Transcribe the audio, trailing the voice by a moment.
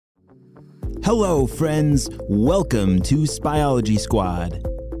Hello, friends. Welcome to Spyology Squad.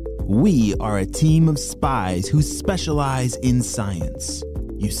 We are a team of spies who specialize in science.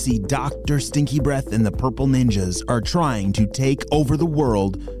 You see, Dr. Stinky Breath and the Purple Ninjas are trying to take over the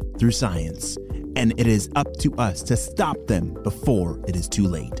world through science, and it is up to us to stop them before it is too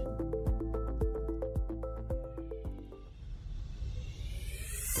late.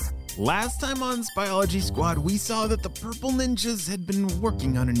 Last time on Spyology Squad, we saw that the Purple Ninjas had been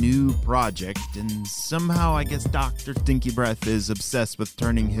working on a new project, and somehow I guess Dr. Stinky Breath is obsessed with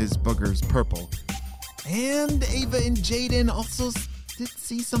turning his boogers purple. And Ava and Jaden also did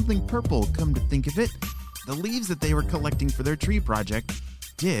see something purple, come to think of it. The leaves that they were collecting for their tree project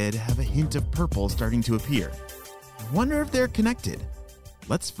did have a hint of purple starting to appear. I wonder if they're connected.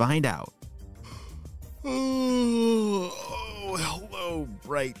 Let's find out. Oh, hello,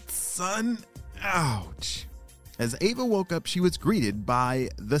 bright sun. Ouch. As Ava woke up, she was greeted by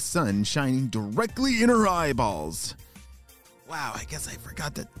the sun shining directly in her eyeballs. Wow, I guess I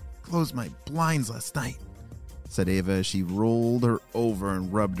forgot to close my blinds last night, said Ava as she rolled her over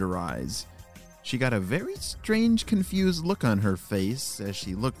and rubbed her eyes. She got a very strange, confused look on her face as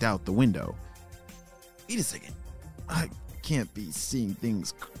she looked out the window. Wait a second. I can't be seeing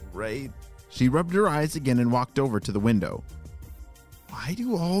things right. She rubbed her eyes again and walked over to the window. Why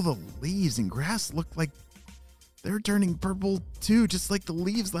do all the leaves and grass look like they're turning purple too, just like the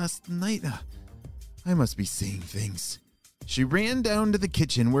leaves last night? I must be seeing things. She ran down to the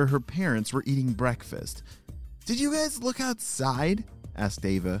kitchen where her parents were eating breakfast. Did you guys look outside? Asked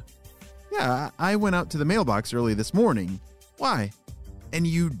Ava. Yeah, I went out to the mailbox early this morning. Why? And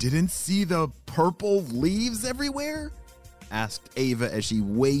you didn't see the purple leaves everywhere? Asked Ava as she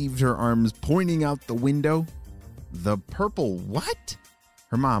waved her arms pointing out the window. The purple what?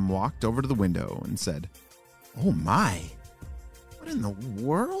 Her mom walked over to the window and said, Oh my, what in the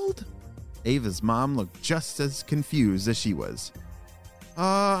world? Ava's mom looked just as confused as she was.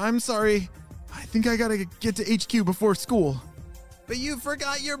 I'm sorry. I think I gotta get to HQ before school. But you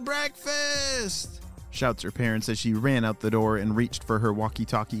forgot your breakfast, shouts her parents as she ran out the door and reached for her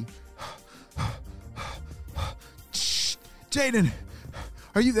walkie-talkie. Shh, Jaden,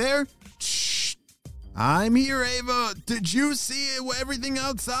 are you there? Shh. I'm here, Ava. Did you see everything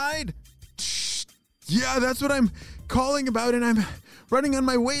outside? Shh. Yeah, that's what I'm calling about, and I'm running on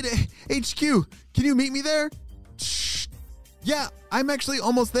my way to HQ. Can you meet me there? Shh. Yeah, I'm actually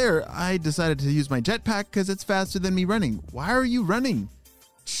almost there. I decided to use my jetpack because it's faster than me running. Why are you running?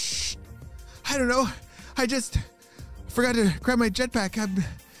 Shh. I don't know. I just forgot to grab my jetpack.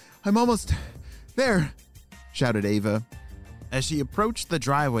 I'm almost there, shouted Ava. As she approached the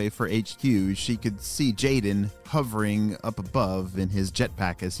driveway for HQ, she could see Jaden hovering up above in his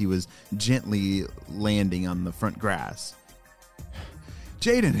jetpack as he was gently landing on the front grass.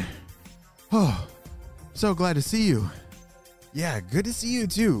 Jaden! Oh, so glad to see you. Yeah, good to see you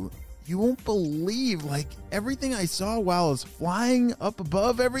too. You won't believe, everything I saw while I was flying up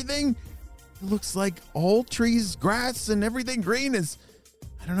above everything. It looks like all trees, grass, and everything green is,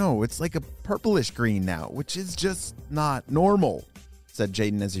 I don't know, it's like a purplish green now, which is just not normal, said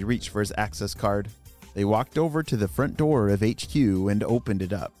Jaden as he reached for his access card. They walked over to the front door of HQ and opened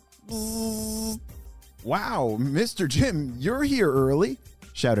it up. Wow, Mr. Jim, you're here early,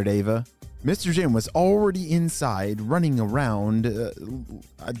 shouted Ava. Mr. Jim was already inside, running around,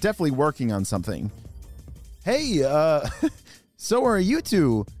 definitely working on something. Hey, so are you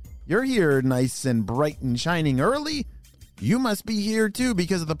two. You're here nice and bright and shining early. You must be here too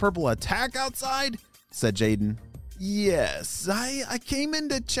because of the purple attack outside, said Jaden. Yes, I came in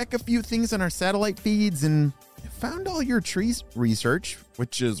to check a few things on our satellite feeds and found all your tree research,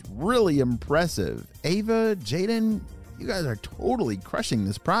 which is really impressive. Ava, Jaden, you guys are totally crushing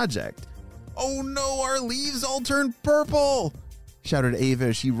this project. Oh no, our leaves all turned purple, shouted Ava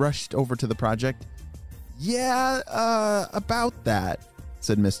as she rushed over to the project. Yeah, about that,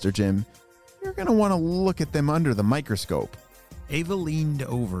 said Mr. Jim. You're going to want to look at them under the microscope. Ava leaned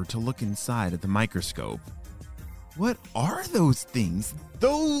over to look inside at the microscope. What are those things?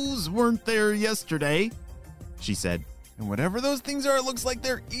 Those weren't there yesterday, she said. And whatever those things are, it looks like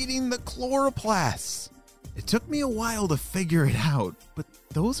they're eating the chloroplasts. It took me a while to figure it out, but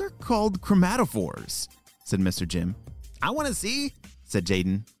those are called chromatophores, said Mr. Jim. I want to see, said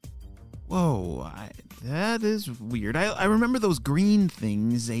Jaden. Whoa, that is weird. I remember those green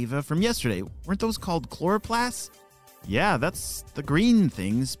things, Ava, from yesterday. Weren't those called chloroplasts? Yeah, that's the green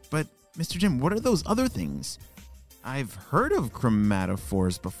things, but Mr. Jim, what are those other things? I've heard of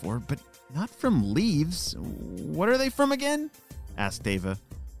chromatophores before, but not from leaves. What are they from again? Asked Ava.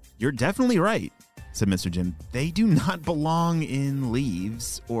 You're definitely right. said Mr. Jim. They do not belong in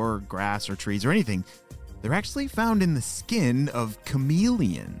leaves or grass or trees or anything. They're actually found in the skin of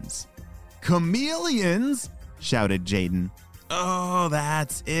chameleons. Chameleons? Shouted Jaden. Oh,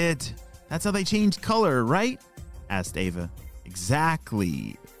 that's it. That's how they change color, right? Asked Ava.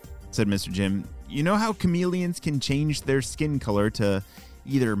 Exactly, said Mr. Jim. You know how chameleons can change their skin color to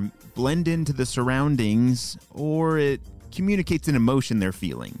either blend into the surroundings or it communicates an emotion they're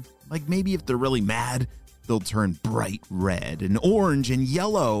feeling. Like maybe if they're really mad, they'll turn bright red and orange and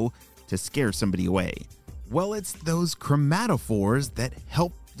yellow to scare somebody away. Well, it's those chromatophores that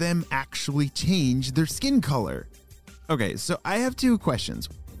help them actually change their skin color. Okay, so I have two questions.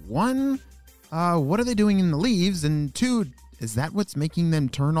 One, what are they doing in the leaves? And two, is that what's making them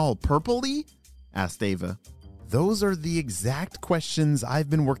turn all purpley? Asked Ava. Those are the exact questions I've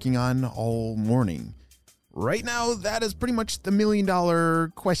been working on all morning. Right now, that is pretty much the $1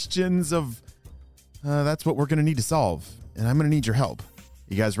 million questions of, that's what we're going to need to solve. And I'm going to need your help.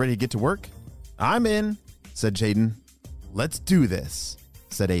 You guys ready to get to work? I'm in, said Jaden. Let's do this,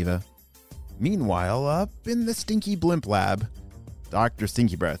 said Ava. Meanwhile, up in the Stinky Blimp lab, Dr.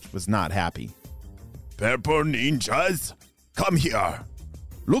 Stinky Breath was not happy. Purple ninjas, come here.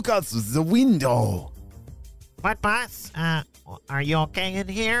 Look out the window. What, boss? Are you okay in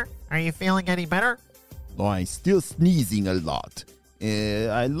here? Are you feeling any better? Oh, I'm still sneezing a lot.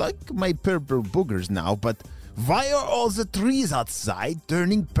 I like my purple boogers now, but why are all the trees outside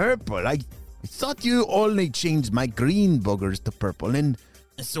turning purple? I thought you only changed my green boogers to purple, and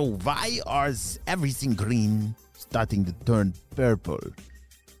so why is everything green starting to turn purple?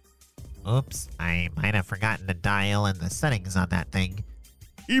 Oops, I might have forgotten to dial in the settings on that thing.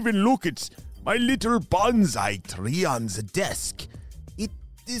 Even look at my little bonsai tree on the desk. It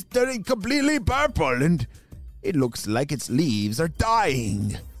is turning completely purple, and it looks like its leaves are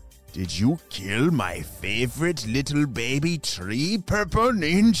dying. Did you kill my favorite little baby tree, Purple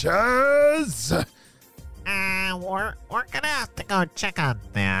Ninjas? We're gonna have to go check on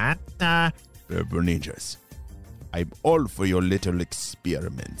that. Purple Ninjas, I'm all for your little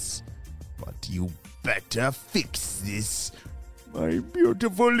experiments, but you better fix this. My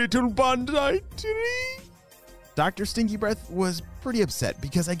beautiful little bonsai tree. Dr. Stinky Breath was pretty upset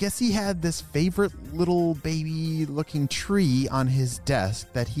because I guess he had this favorite little baby-looking tree on his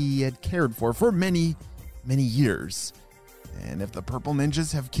desk that he had cared for many, many years. And if the Purple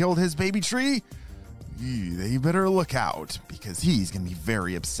Ninjas have killed his baby tree, they better look out because he's going to be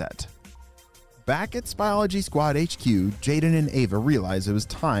very upset. Back at Spyology Squad HQ, Jaden and Ava realized it was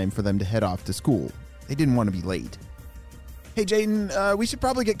time for them to head off to school. They didn't want to be late. Hey, Jaden, we should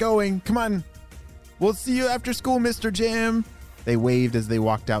probably get going. Come on. We'll see you after school, Mr. Jim. They waved as they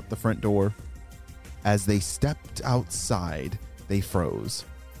walked out the front door. As they stepped outside, they froze.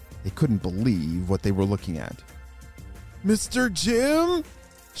 They couldn't believe what they were looking at. Mr. Jim?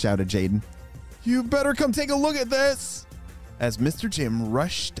 Shouted Jaden. You better come take a look at this. As Mr. Jim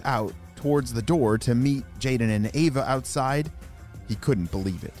rushed out towards the door to meet Jaden and Ava outside, he couldn't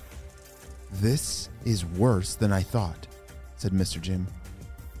believe it. This is worse than I thought, said Mr. Jim.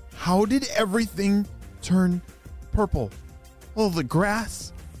 How did everything turn purple? All the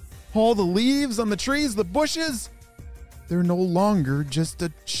grass, all the leaves on the trees, the bushes, they're no longer just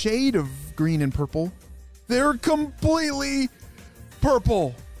a shade of green and purple. They're completely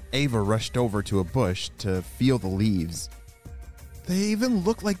purple. Ava rushed over to a bush to feel the leaves. They even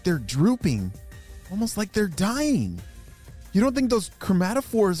look like they're drooping, almost like they're dying. You don't think those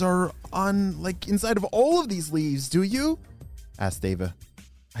chromatophores are on, inside of all of these leaves, do you? Asked Ava.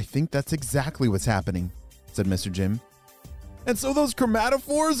 I think that's exactly what's happening, said Mr. Jim. And so those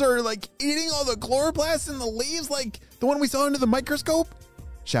chromatophores are eating all the chloroplast in the leaves, like the one we saw under the microscope?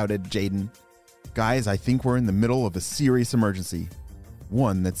 Shouted Jaden. Guys, I think we're in the middle of a serious emergency.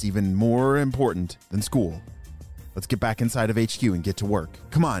 One that's even more important than school. Let's get back inside of HQ and get to work.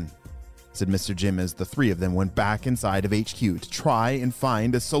 Come on, said Mr. Jim as the three of them went back inside of HQ to try and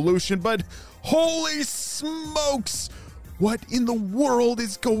find a solution. But holy smokes! What in the world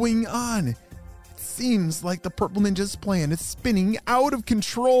is going on? It seems like the Purple Ninja's plan is spinning out of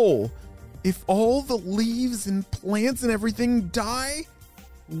control. If all the leaves and plants and everything die,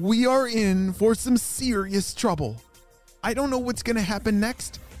 we are in for some serious trouble. I don't know what's going to happen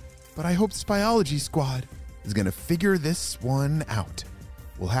next, but I hope Spyology Squad is going to figure this one out.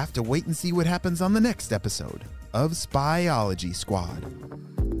 We'll have to wait and see what happens on the next episode of Spyology Squad.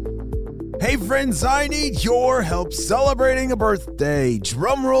 Hey friends, I need your help celebrating a birthday.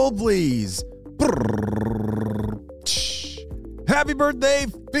 Drum roll, please. Happy birthday,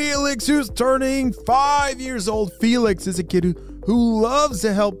 Felix, who's turning 5 years old. Felix is a kid who loves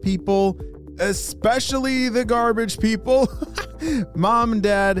to help people especially the garbage people, Mom and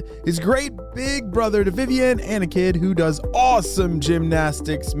Dad, his great big brother to Vivian, and a kid who does awesome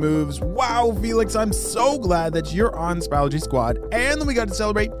gymnastics moves. Wow, Felix, I'm so glad that you're on Spirology Squad, and we got to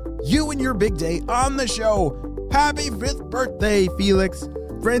celebrate you and your big day on the show. Happy 5th birthday, Felix.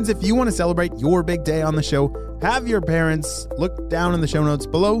 Friends, if you want to celebrate your big day on the show, have your parents look down in the show notes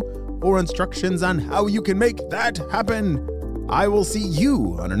below for instructions on how you can make that happen. I will see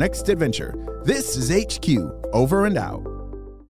you on our next adventure. This is HQ, over and out.